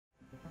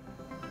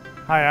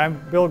Hi, I'm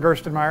Bill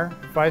Gerstenmaier,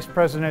 Vice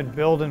President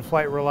Build and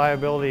Flight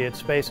Reliability at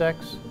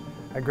SpaceX.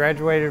 I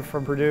graduated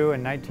from Purdue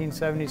in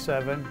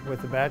 1977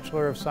 with a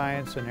Bachelor of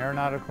Science in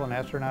Aeronautical and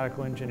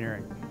Astronautical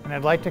Engineering. And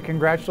I'd like to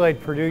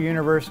congratulate Purdue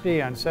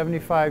University on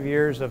 75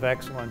 years of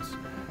excellence,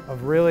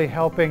 of really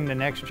helping the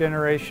next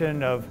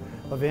generation of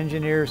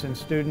engineers and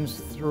students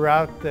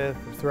throughout the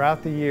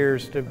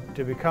years to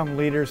become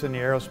leaders in the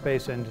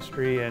aerospace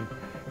industry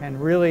and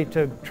really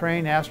to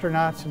train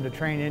astronauts and to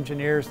train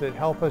engineers that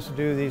help us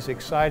do these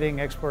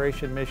exciting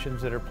exploration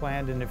missions that are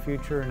planned in the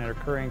future and are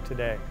occurring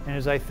today. And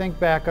as I think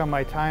back on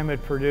my time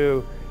at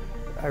Purdue,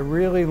 I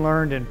really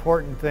learned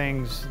important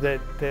things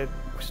that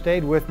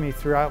stayed with me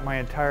throughout my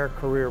entire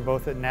career,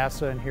 both at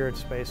NASA and here at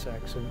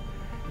SpaceX. And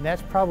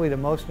that's probably the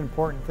most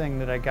important thing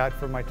that I got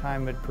from my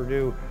time at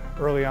Purdue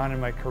early on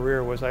in my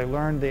career was I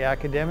learned the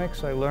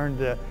academics, I learned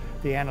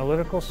the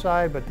analytical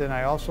side, but then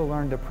I also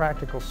learned the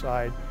practical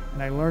side.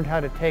 And I learned how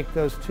to take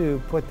those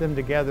two, put them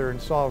together and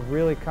solve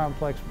really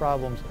complex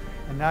problems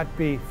and not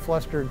be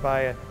flustered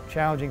by a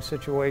challenging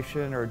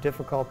situation or a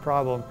difficult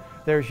problem.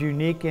 There's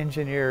unique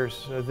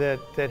engineers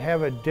that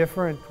have a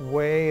different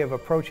way of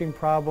approaching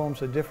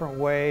problems, a different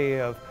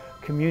way of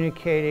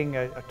communicating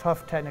a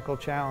tough technical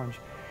challenge.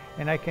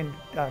 And I can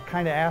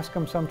kind of ask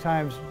them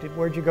sometimes,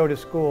 where'd you go to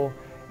school?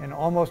 And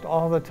almost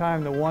all the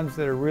time, the ones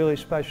that are really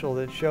special,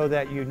 that show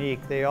that unique,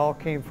 they all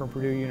came from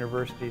Purdue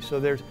University. So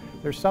there's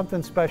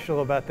something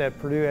special about that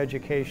Purdue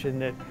education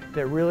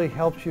that really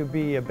helps you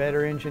be a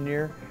better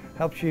engineer,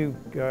 helps you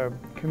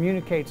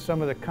communicate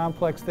some of the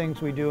complex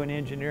things we do in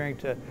engineering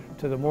to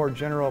the more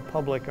general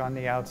public on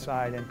the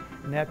outside.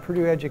 And that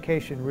Purdue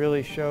education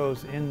really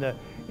shows in the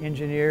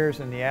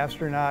engineers and the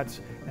astronauts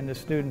and the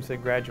students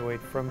that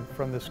graduate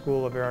from the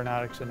School of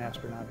Aeronautics and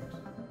Astronautics.